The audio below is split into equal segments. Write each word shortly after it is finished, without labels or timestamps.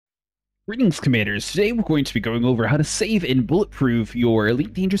Greetings, Commanders. Today we're going to be going over how to save and bulletproof your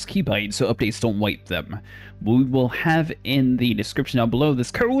Elite Dangerous keybinds so updates don't wipe them. We will have in the description down below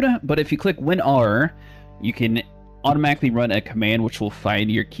this code, but if you click Win+R, you can automatically run a command which will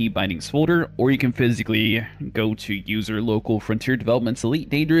find your key bindings folder, or you can physically go to user local Frontier Development's Elite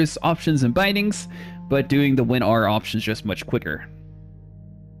Dangerous options and bindings, but doing the Win+R option is just much quicker.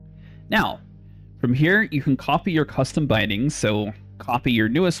 Now, from here you can copy your custom bindings, so copy your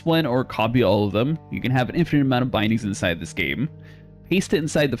newest one or copy all of them. You can have an infinite amount of bindings inside this game. Paste it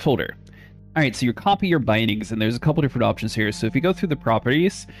inside the folder. Alright, so you copy your bindings, and there's a couple different options here. So if you go through the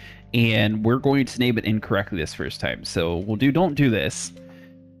properties, and we're going to name it incorrectly this first time. So we'll do don't do this.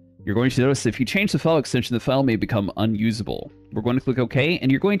 You're going to notice if you change the file extension, the file may become unusable. We're going to click OK, and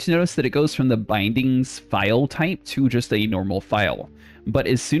you're going to notice that it goes from the bindings file type to just a normal file. But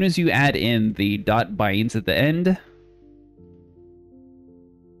as soon as you add in the .binds at the end,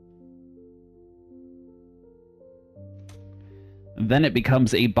 then it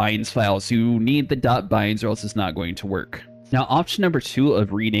becomes a binds file, so you need the .binds or else it's not going to work. Now, option number 2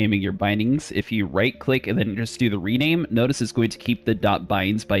 of renaming your bindings, if you right-click and then just do the rename, notice it's going to keep the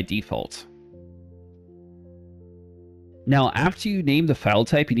 .binds by default. Now, after you name the file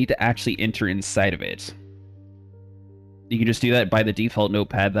type, you need to actually enter inside of it. You can just do that by the default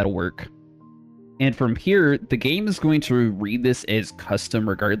notepad, that'll work. And from here, the game is going to read this as custom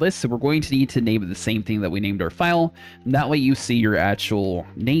regardless, so we're going to need to name it the same thing that we named our file. And that way you see your actual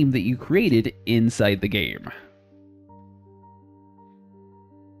name that you created inside the game.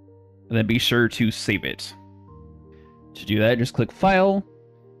 And then be sure to save it. To do that, just click File,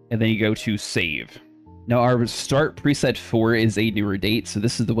 and then you go to Save. Now our start preset 4 is a newer date, so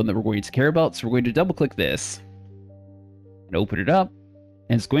this is the one that we're going to care about, so we're going to double click this and open it up.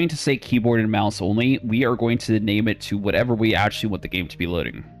 And it's going to say keyboard and mouse only. We are going to name it to whatever we actually want the game to be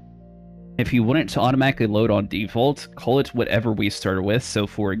loading. If you want it to automatically load on default, call it whatever we started with. So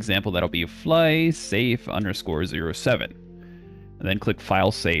for example, that'll be flysafe_07. And then click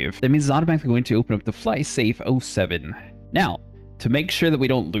File Save. That means it's automatically going to open up the flysafe07. Now, to make sure that we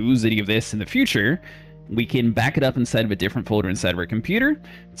don't lose any of this in the future, we can back it up inside of a different folder inside of our computer.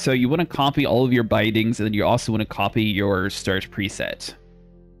 So you want to copy all of your bindings, and then you also want to copy your start preset.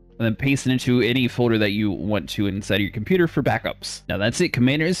 And then paste it into any folder that you want to inside of your computer for backups. Now that's it,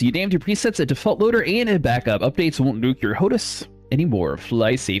 Commanders. You named your presets a default loader and a backup. Updates won't nuke your HOTAS anymore.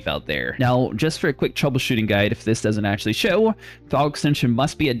 Fly safe out there. Now, just for a quick troubleshooting guide, if this doesn't actually show, file extension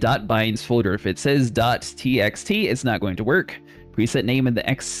must be a .binds folder. If it says .txt, it's not going to work. Preset name in the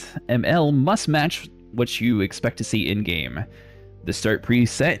XML must match what you expect to see in-game. The start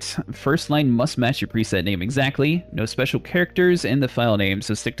preset first line must match your preset name exactly. No special characters in the file name,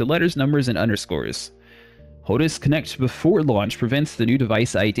 so stick to letters, numbers, and underscores. HOTAS connect before launch prevents the new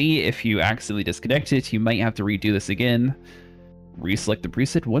device ID. If you accidentally disconnect it, you might have to redo this again. Reselect the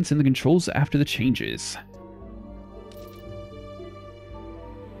preset once in the controls after the changes.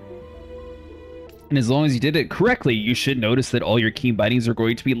 And as long as you did it correctly, you should notice that all your key bindings are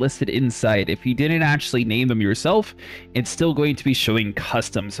going to be listed inside. If you didn't actually name them yourself, it's still going to be showing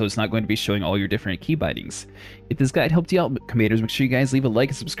custom, so it's not going to be showing all your different key bindings. If this guide helped you out, Commanders, make sure you guys leave a like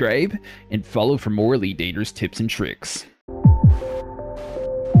and subscribe, and follow for more Elite Dangerous tips and tricks.